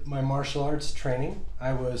started my martial arts training,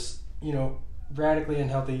 I was radically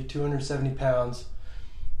unhealthy, 270 pounds.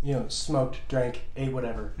 Smoked, drank, ate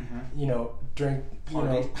whatever. Mm-hmm. Drank.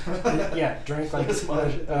 Drank like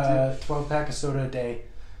 12-pack of soda a day,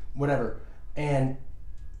 whatever, and.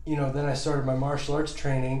 Then I started my martial arts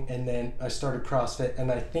training, and then I started CrossFit,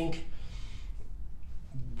 and I think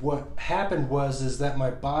what happened is that my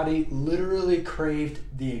body literally craved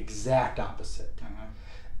the exact opposite. Uh-huh.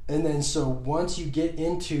 And then so once you get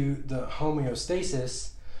into the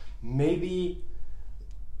homeostasis, maybe,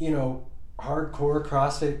 hardcore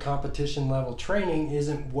CrossFit competition level training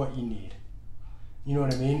isn't what you need. You know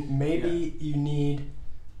what I mean? Maybe you need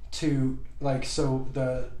to, like, so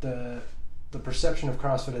the perception of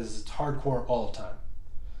CrossFit is it's hardcore all the time.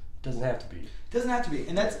 It doesn't have to be. It doesn't have to be,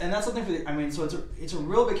 and that's something for so it's a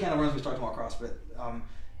real big can of worms when we start talking about CrossFit,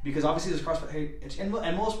 because obviously there's CrossFit hate, and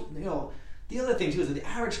most the other thing too is that the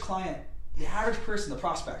average client, the average person, the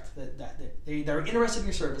prospect that they're interested in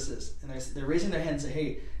your services and they're raising their hand and say,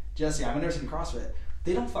 hey, Jesse, I'm interested in CrossFit.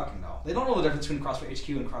 They don't fucking know. They don't know the difference between CrossFit HQ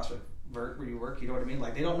and CrossFit Vert where you work. You know what I mean?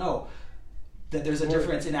 Like, they don't know that there's a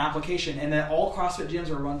difference in application, and that all CrossFit gyms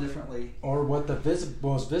are run differently. Or what the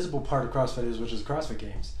most visible part of CrossFit is, which is CrossFit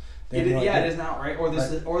Games. It is now, right? Or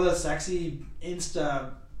the sexy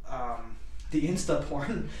Insta, the Insta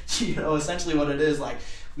porn. Essentially what it is, like,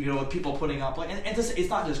 with people putting up, like, and it's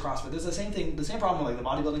not just CrossFit. There's the same thing, the same problem with like the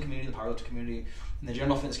bodybuilding community, the powerlifting community, and the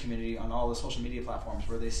general fitness community on all the social media platforms,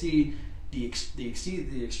 where they see the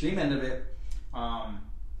extreme end of it,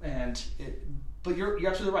 But you're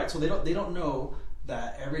absolutely right. So they don't know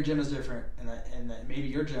that every gym is different, and that maybe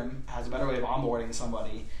your gym has a better way of onboarding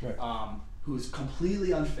somebody who's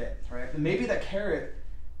completely unfit, right? And maybe that carrot,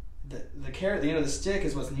 the carrot at the end of the stick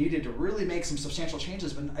is what's needed to really make some substantial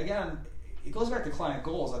changes. But again, it goes back to client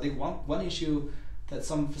goals. I think one issue that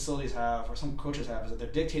some facilities have or some coaches have is that they're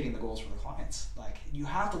dictating the goals for the clients. Like, you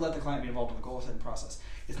have to let the client be involved in the goal setting process.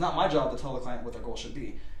 It's not my job to tell the client what their goal should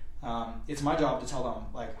be. It's my job to tell them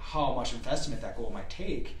like how much investment that goal might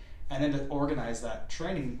take, and then to organize that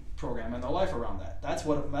training program and their life around that. That's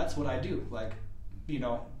what I do. Like,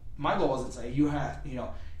 my goal is to say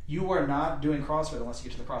you are not doing CrossFit unless you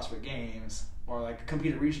get to the CrossFit Games or like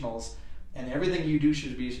compete at regionals, and everything you do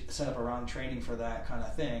should be set up around training for that kind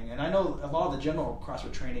of thing. And I know a lot of the general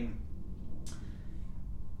CrossFit training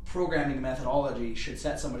programming methodology should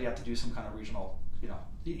set somebody up to do some kind of regional.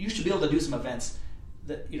 You should be able to do some events.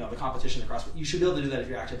 The competition in CrossFit, you should be able to do that if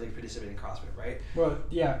you're actively participating in CrossFit, right? Well,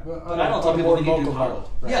 yeah, but I don't tell people they need to do powerlifting.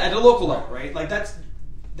 Right? Yeah, at a local level, right? Like that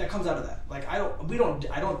comes out of that. Like I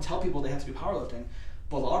don't tell people they have to do powerlifting,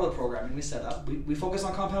 but a lot of the programming we set up, we focus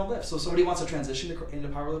on compound lifts. So if somebody wants to transition into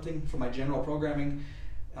powerlifting from my general programming,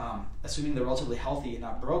 assuming they're relatively healthy and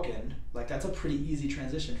not broken, like that's a pretty easy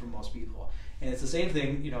transition for most people. And it's the same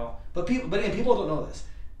thing, But again, people don't know this.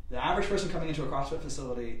 The average person coming into a CrossFit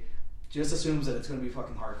facility just assumes that it's going to be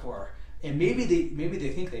fucking hardcore, and maybe they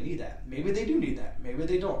think they need that. Maybe they do need that. Maybe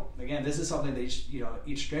they don't. Again, this is something that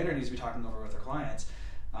each trainer needs to be talking over with their clients.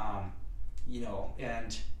 You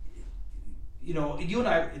and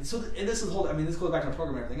I. So, and this is the whole. I mean, this goes back to the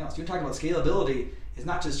program and everything else. You're talking about scalability is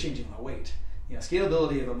not just changing the weight.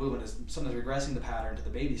 Scalability of a movement is sometimes regressing the pattern to the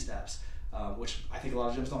baby steps, which I think a lot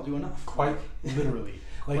of gyms don't do enough. Quite literally.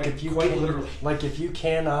 If you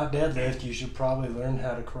cannot deadlift, you should probably learn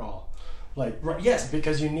how to crawl. Yes,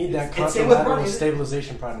 because you need that contralateral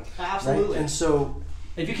stabilization pattern. Absolutely. Right? And so,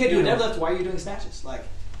 if you can't do a deadlift, why are you doing snatches?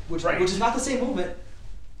 Which is not the same movement,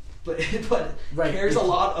 but carries a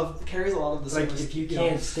lot of the same. Like, if you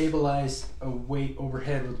can't stabilize a weight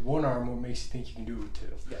overhead with one arm, what makes you think you can do it with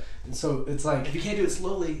two? Yeah. And so it's like, if you can't do it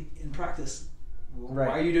slowly in practice, why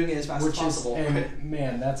are you doing it as fast as possible?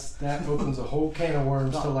 Man, that opens a whole can of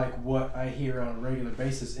worms to like what I hear on a regular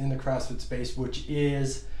basis in the CrossFit space, which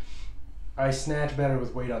is, I snatch better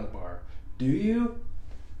with weight on the bar. Do you?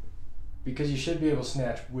 Because you should be able to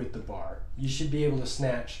snatch with the bar. You should be able to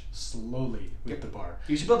snatch slowly with the bar.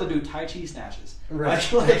 You should be able to do Tai Chi snatches.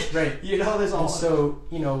 Right. Right. There's all. And so,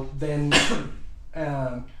 then,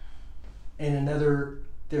 and another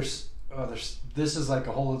there's this is like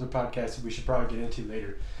a whole other podcast that we should probably get into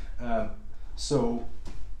later.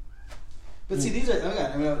 But see, these are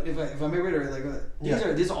again. I mean, if I may reiterate, like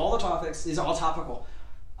these are all the topics. These are all topical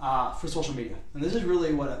for social media, and this is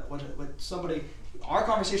really what somebody. Our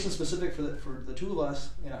conversation is specific for the two of us,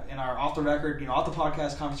 in our off the record, off the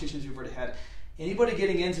podcast conversations we've already had. Anybody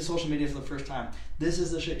getting into social media for the first time, this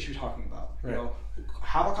is the shit you're talking about. Right.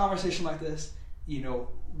 Have a conversation like this.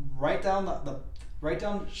 Write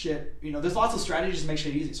down shit. There's lots of strategies to make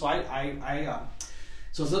shit easy. So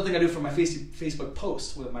so something I do for my Facebook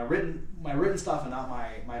posts with my written stuff and not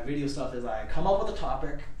my video stuff is I come up with a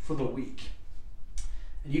topic for the week,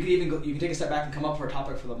 and you can take a step back and come up with a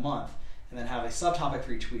topic for the month, and then have a subtopic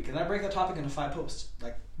for each week, and then I break that topic into 5 posts.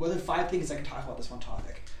 Like, what are the 5 things I can talk about this one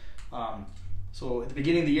topic? So at the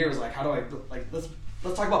beginning of the year, it was like, how do I let's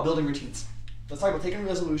talk about building routines. Let's talk about taking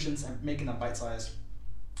resolutions and making them bite-sized,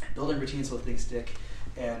 building routines so that things stick,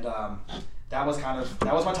 and that was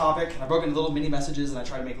my topic, and I broke into little mini messages, and I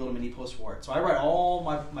tried to make little mini posts for it. So I write all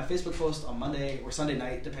my Facebook posts on Monday or Sunday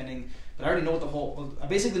night, depending. But I already know I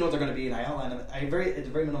basically know what they're going to be, and I outline them. At the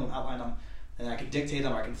very minimum, outline them, and I can dictate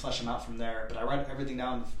them or I can flesh them out from there. But I write everything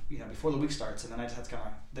down, before the week starts, and then I just have to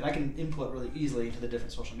then I can input really easily into the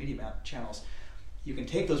different social media channels. You can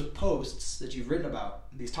take those posts that you've written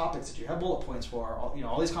about, these topics that you have bullet points for,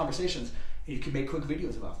 all these conversations, and you can make quick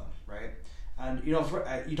videos about them, right? And you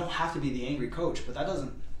don't have to be the angry coach, but that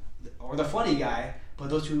doesn't, or the funny guy.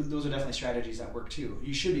 But those are definitely strategies that work too.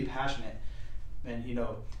 You should be passionate, and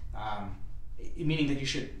meaning that you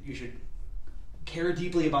should care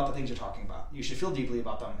deeply about the things you're talking about. You should feel deeply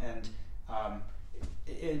about them,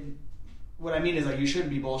 and what I mean is, like, you shouldn't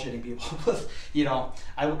be bullshitting people.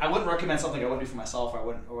 I wouldn't recommend something I wouldn't do for myself. I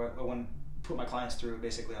wouldn't put my clients through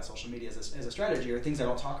basically on social media as a strategy or things I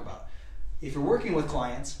don't talk about. If you're working with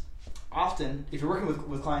clients. Often, if you're working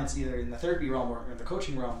with clients either in the therapy realm or in the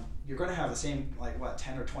coaching realm, you're going to have the same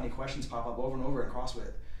 10 or 20 questions pop up over and over in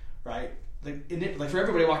CrossFit, right? Like for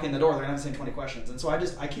everybody walking in the door, they're going to have the same 20 questions, and so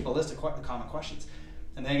I keep a list of common questions,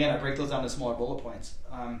 and then again I break those down to smaller bullet points.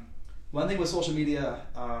 One thing with social media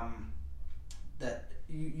that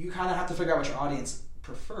you kind of have to figure out what your audience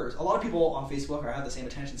prefers. A lot of people on Facebook have the same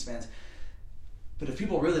attention spans, but if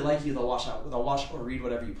people really like you, they'll watch or read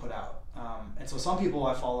whatever you put out. And so some people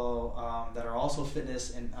I follow that are also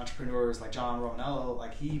fitness and entrepreneurs, like John Romanello,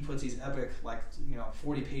 like he puts these epic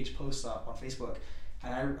 40-page posts up on Facebook,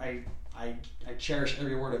 and I cherish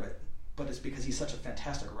every word of it. But it's because he's such a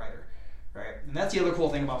fantastic writer, right? And that's the other cool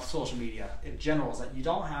thing about social media in general, is that you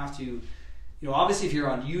don't have to, obviously if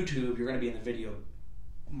you're on YouTube, you're going to be in the video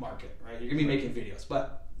market, right? You're going to be making videos,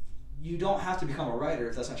 but you don't have to become a writer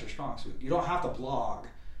if that's not your strong suit. You don't have to blog.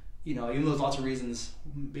 Even though there's lots of reasons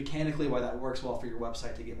mechanically why that works well for your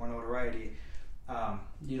website to get more notoriety,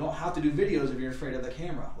 you don't have to do videos if you're afraid of the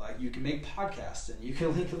camera. Like, you can make podcasts, and you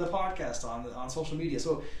can link to the podcast on social media.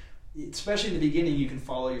 So, especially in the beginning, you can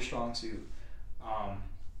follow your strong suit,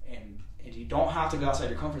 and you don't have to go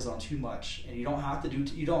outside your comfort zone too much, and you don't have to do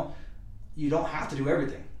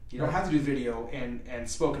everything. You don't have to do video and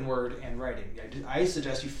spoken word and writing. I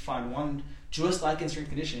suggest you find one, just like in strength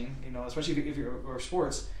conditioning, especially if you're or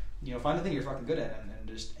sports. Find the thing you're fucking good at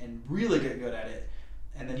and really get good at it,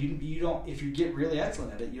 and then you don't. If you get really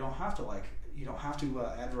excellent at it, you don't have to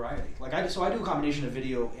add variety. So I do a combination of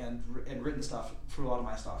video and written stuff for a lot of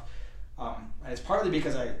my stuff, and it's partly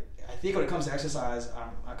because I think when it comes to exercise,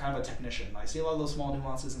 I'm kind of a technician. I see a lot of those small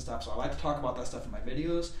nuances and stuff, so I like to talk about that stuff in my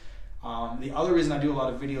videos. The other reason I do a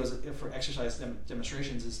lot of videos for exercise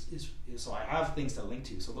demonstrations is so I have things to link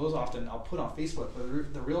to. So those often I'll put on Facebook,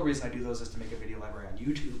 but the real reason I do those is to make a video library on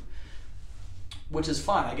YouTube, which is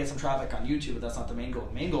fun. I get some traffic on YouTube, but that's not the main goal.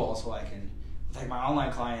 The main goal is so I can, like my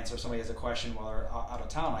online clients, or somebody has a question while they're out of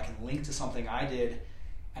town, I can link to something I did,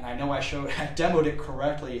 and I know I demoed it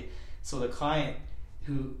correctly, so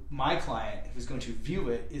my client who's going to view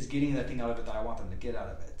it is getting the thing out of it that I want them to get out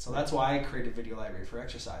of it. So that's why I created a video library for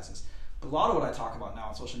exercises. But a lot of what I talk about now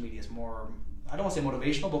on social media is more, I don't want to say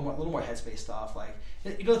motivational, but a little more headspace stuff. Like,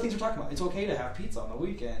 the things we're talking about. It's okay to have pizza on the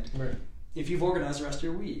weekend. Right. If you've organized the rest of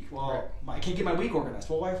your week. Well, right. I can't get my week organized.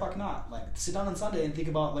 Well, why the fuck not? Like, sit down on Sunday and think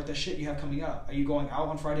about the shit you have coming up. Are you going out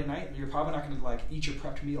on Friday night? You're probably not going to eat your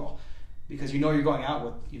prepped meal because you're going out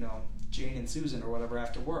with Jane and Susan or whatever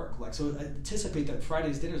after work. So anticipate that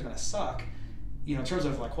Friday's dinner is going to suck, in terms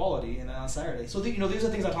of quality, and then on Saturday. So these are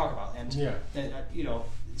things I talk about, and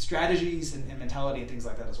strategies and mentality and things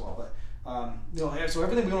like that as well. But so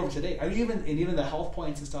everything we went over today, even the health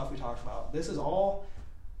points and stuff we talked about, this is all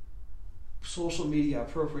social media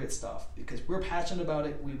appropriate stuff because we're passionate about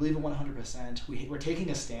it. We believe it 100%. We're taking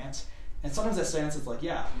a stance, And sometimes that stance is like,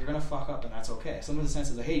 yeah, you're gonna fuck up and that's okay. Sometimes the stance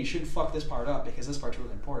is like, hey, you shouldn't fuck this part up because this part's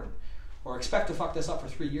really important. Or expect to fuck this up for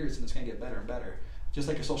 3 years and it's gonna get better and better. Just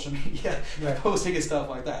like your social media posting and stuff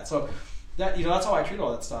like that. So that, you know, that's how I treat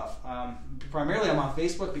all that stuff. Primarily I'm on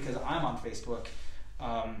Facebook because I'm on Facebook.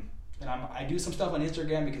 And I do some stuff on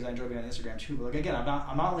Instagram because I enjoy being on Instagram too. But like again, I'm not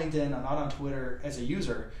on LinkedIn, I'm not on Twitter as a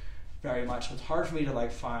user very much. So it's hard for me to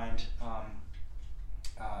like find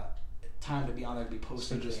time to be on there to be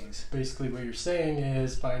posting things. Basically what you're saying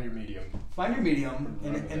is find your medium. Find your medium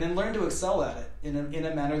and then learn to excel at it in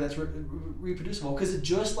a manner that's reproducible. Because it's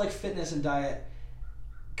just like fitness and diet,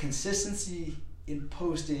 consistency in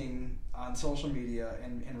posting on social media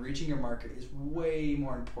and reaching your market is way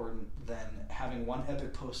more important than having one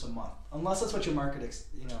epic post a month, unless that's what your market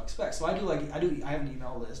expects. So I have an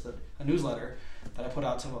email list, a newsletter that I put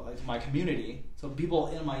out to my community. So people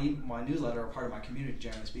in my newsletter are part of my community,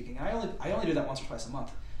 generally speaking. And I only do that once or twice a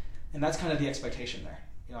month, and that's kind of the expectation there.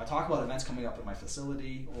 You know, I talk about events coming up in my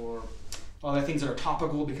facility or other things that are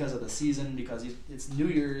topical because of the season, because it's New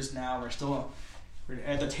Year's now. We're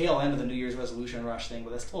at the tail end of the New Year's resolution rush thing,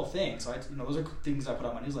 but that's still a thing. So those are things I put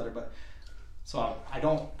out in my newsletter. But so I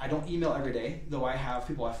don't email every day, though I have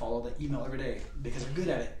people I follow that email every day because they're good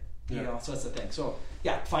at it. Yeah. You know, so that's the thing. So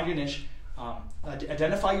yeah, find your niche,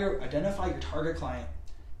 identify your target client,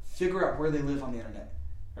 figure out where they live on the internet.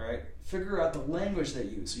 All right, figure out the language they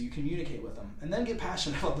use so you communicate with them, and then get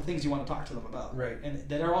passionate about the things you want to talk to them about. Right, and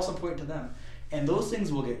that are also important to them. And those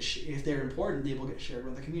things will get, if they're important, they will get shared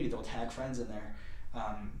with the community. They'll tag friends in there.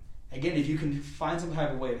 Again, if you can find some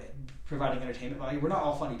type of way of providing entertainment value, we're not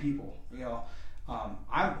all funny people. You know,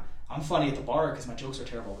 I'm funny at the bar because my jokes are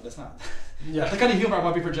terrible, but that's not the kind of humor I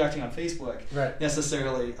want to be projecting on Facebook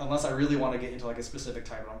necessarily, unless I really want to get into like a specific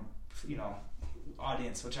type of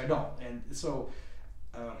audience, which I don't. And so,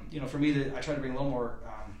 for me, I try to bring a little more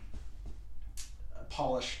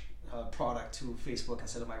polished product to Facebook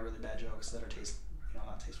instead of my really bad jokes that are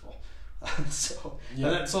not tasteful. So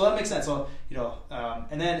that makes sense. So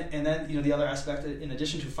and then the other aspect, in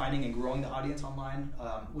addition to finding and growing the audience online,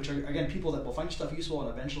 which are again people that will find your stuff useful and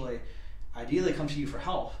eventually, ideally, come to you for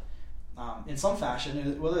help in some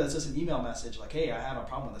fashion, whether it's just an email message like, "Hey, I have a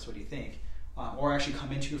problem with this. What do you think?" Or actually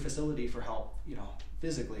come into your facility for help,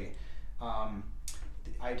 physically.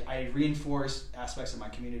 I reinforce aspects of my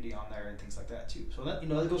community on there and things like that too. So that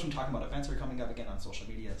that goes from talking about events that are coming up again on social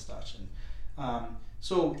media and such. And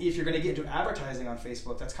so if you're going to get into advertising on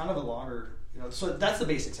Facebook, that's kind of a longer, so that's the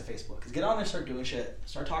basics of Facebook. Because get on there, start doing shit,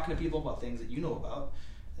 start talking to people about things that you know about.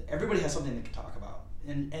 Everybody has something they can talk about,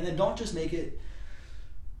 and then don't just make it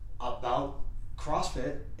about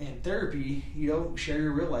CrossFit and therapy. Share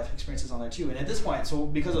your real life experiences on there too. And at this point, so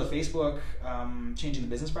because of Facebook changing the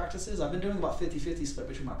business practices, I've been doing about 50-50 split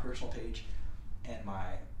between my personal page and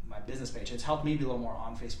my business page. It's helped me be a little more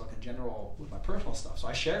on Facebook in general with my personal stuff. So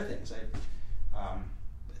I share things.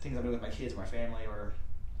 Things I'm doing with my kids, my family, or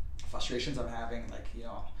frustrations I'm having,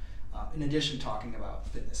 in addition to talking about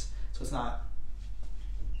fitness. So it's not,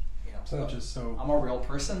 I'm a real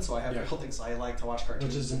person, so I have real things. I like to watch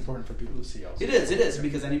cartoons. Which is important for people to see also. It is,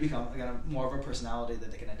 because then you become more of a personality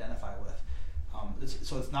that they can identify with.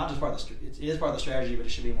 So it's not just part of it is part of the strategy, but it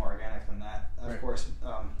should be more organic than that, of course.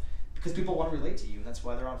 Because people want to relate to you, and that's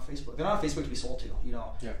why they're on Facebook. They're not on Facebook to be sold to,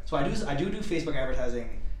 So I do Facebook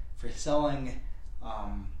advertising for selling,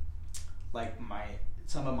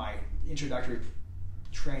 some of my introductory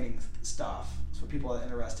training stuff, so people are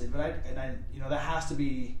interested. But that has to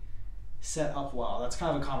be set up well. That's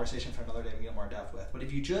kind of a conversation for another day to get more in depth with. But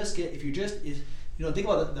if you just think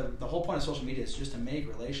about the whole point of social media is just to make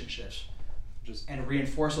relationships, and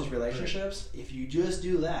reinforce those relationships. Right. If you just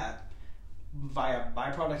do that, via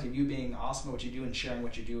byproduct of you being awesome at what you do and sharing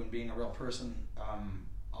what you do and being a real person,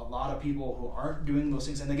 a lot of people who aren't doing those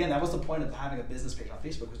things, and again, that was the point of having a business page on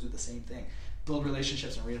Facebook, was do the same thing, build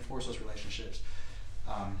relationships and reinforce those relationships.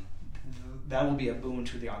 That will be a boon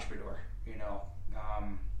to the entrepreneur.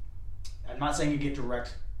 I'm not saying you get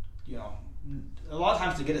direct, a lot of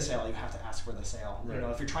times to get a sale, you have to ask for the sale. Right.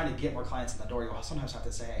 If you're trying to get more clients in the door, you'll sometimes have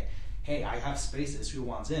to say, hey, I have spaces, who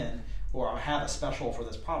wants in? Or I have a special for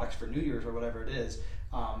this product for New Year's or whatever it is,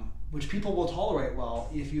 which people will tolerate well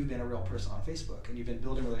if you've been a real person on Facebook and you've been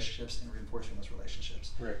building relationships and reinforcing those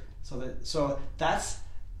relationships. Right. So that's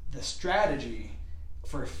the strategy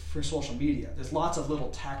for social media. There's lots of little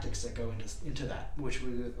tactics that go into that, which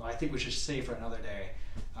I think we should save for another day,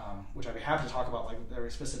 which I'd be happy to talk about, like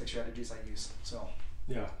very specific strategies I use. So.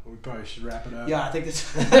 Yeah, we probably should wrap it up. Yeah, I think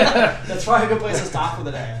that's probably a good place to stop for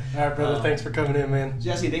the day. All right, brother. Thanks for coming in, man.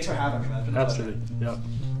 Jesse, thanks for having me, man. Absolutely. Yep.